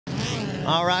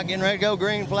All right, getting ready to go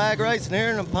green flag racing here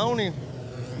in the pony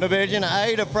division.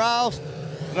 8 of Frost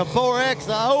and a 4X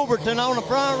of Overton on the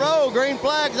front row. Green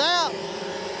flag's out.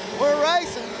 We're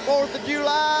racing 4th of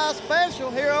July special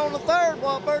here on the 3rd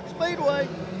Wartburg Speedway.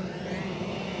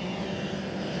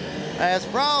 As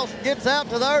Frost gets out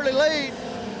to the early lead,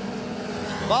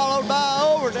 followed by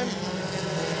Overton.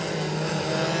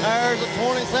 There's a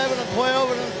 27, a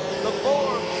 12, and the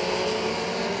 4.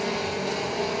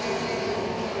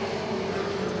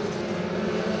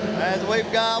 As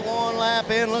we've got one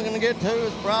lap in, looking to get to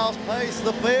as Frost pace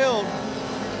the field.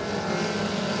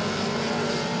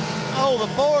 Oh, the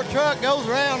 4 truck goes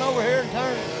around over here and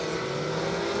turns.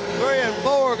 3 and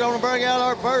 4 are going to bring out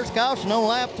our first caution on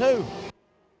lap 2.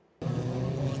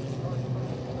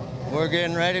 We're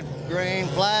getting ready. Green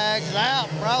flags out.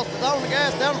 Frost is on the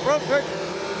gas down the front stretch.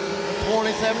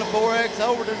 27 to 4X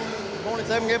over to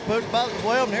 27 get pushed by the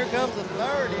 12, and here comes the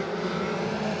 30.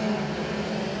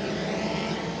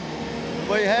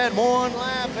 We had one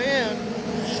lap in.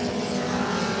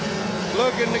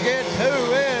 Looking to get 2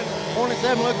 in.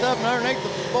 27 looks up and underneath the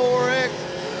 4X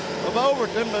of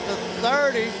Overton, but the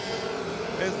 30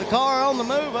 is the car on the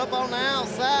move up on the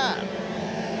outside.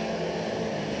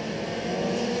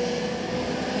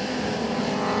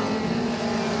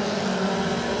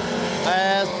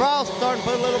 As Frost starting to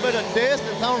put a little bit of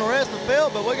distance on the rest of the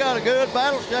field, but we got a good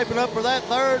battle shaping up for that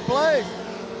 3rd place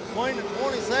between the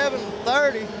 27 and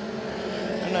 30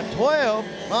 and the 12.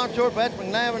 Not sure if that's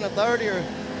McNabb and the 30 or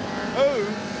who.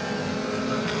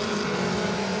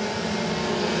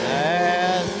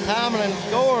 As timing and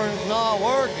scoring is not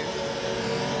working.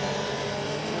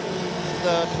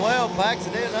 The 12 backs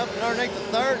it in up and underneath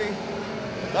the 30.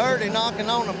 30 knocking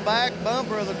on the back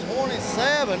bumper of the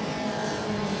 27.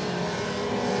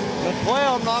 The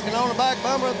 12 knocking on the back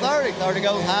bumper of 30. 30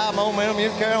 goes high momentum. You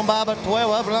carry on by, but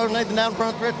 12 up and underneath and down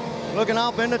front stretch. Looking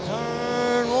off into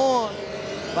turn 1.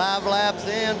 5 laps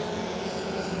in.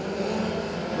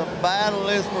 The battle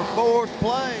is for 4th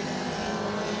place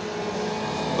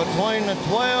between the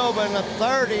 12 and the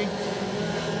 30.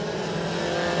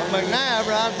 McNabb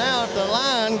right now at the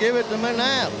line. Give it to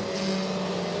McNabb.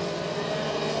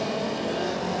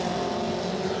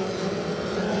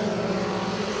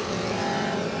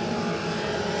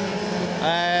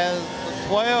 As the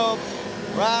 12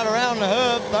 right around the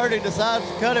hub, 30 decides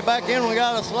to cut it back in. We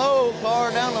got a slow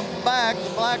car down the back, the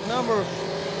black number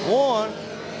 1.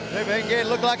 If he can get it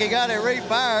look like he got it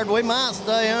refired, we might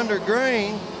stay under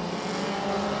green.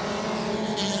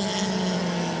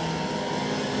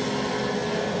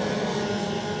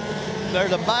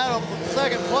 There's a battle for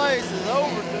 2nd place is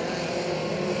Overton.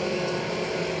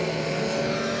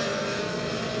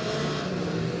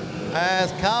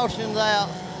 As caution's out.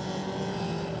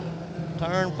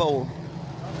 Turn 4.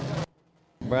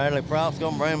 Bradley Frost's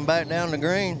gonna bring him back down to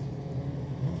green.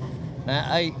 Now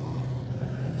 8.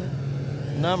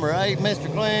 Number 8,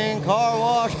 Mr. Clean, car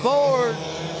wash forward.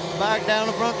 Back down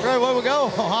the front straight. Where we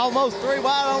go? Almost 3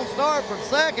 wide on start for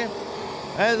 2nd.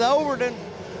 As Overton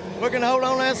looking to hold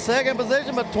on that 2nd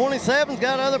position, but 27's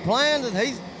got other plans and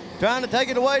he's trying to take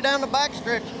it away down the back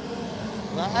stretch.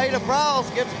 The 8 of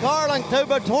Frost gets Carling too,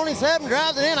 but 27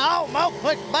 drives it in. Almost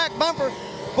quick back bumper.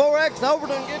 4X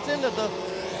Overton gets into the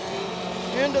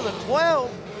 12.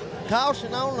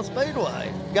 Caution on the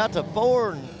speedway. Got the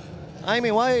 4 and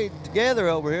Amy Wade together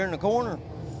over here in the corner.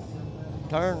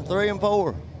 Turn 3 and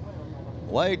 4.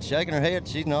 Wade shaking her head.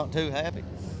 She's not too happy.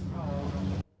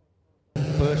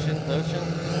 Pushing.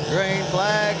 Green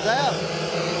flag's out.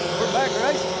 We're back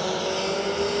racing.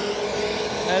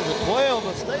 As the 12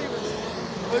 of Stevens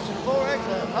pushing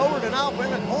 4X Overton off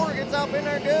in the corner. Gets off in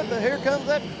there good, but here comes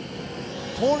that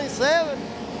 27.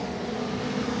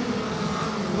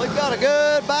 We've got a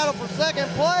good battle for 2nd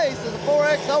place. There's a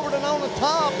 4X Overton on the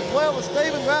top. The 12 of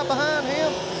Stevens right behind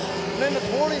him. And then the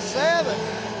 27.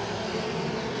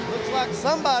 Looks like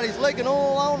somebody's leaking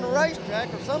oil on the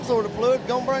racetrack or some sort of fluid.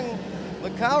 Gonna bring the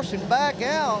caution back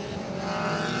out.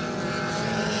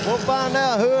 We'll find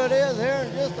out who it is here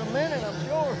in just a minute, I'm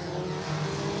sure.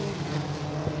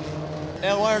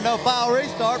 Delaware no foul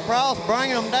restart. Frost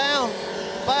bringing them down.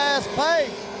 Fast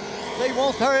pace. Steve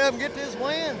wants to hurry up and get this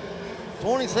win.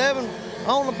 27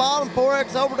 on the bottom,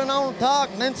 4X Overton on the top,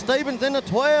 and then Stevens in the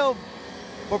 12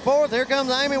 for 4th. Here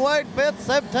comes Amy Wade, 5th,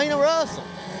 17 of Russell.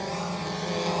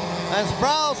 As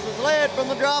Frost is led from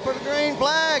the drop of the green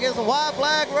flag as the white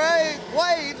flag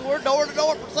waves. We're door to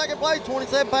door for 2nd place.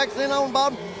 27 packs in on the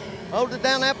bottom. Holds it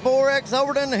down that 4X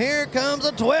Overton. Here comes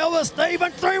the 12 of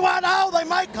Stevens. 3 wide. Oh, they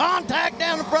make contact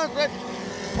down the front stretch.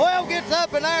 12 gets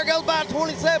up and there goes by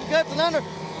 27, cuts it under.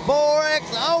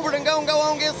 4X Overton gonna go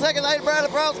on, get second. Lady Bradley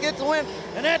Frost gets the win.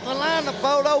 And at the line, the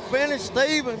photo finish.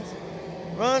 Stevens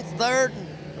runs third.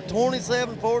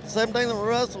 27, 4th, 17th,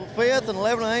 Russell 5th, and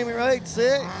 11, Amy Reid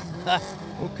 6th.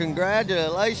 Well,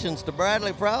 congratulations to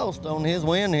Bradley Frost on his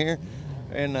win here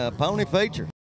in Pony Feature.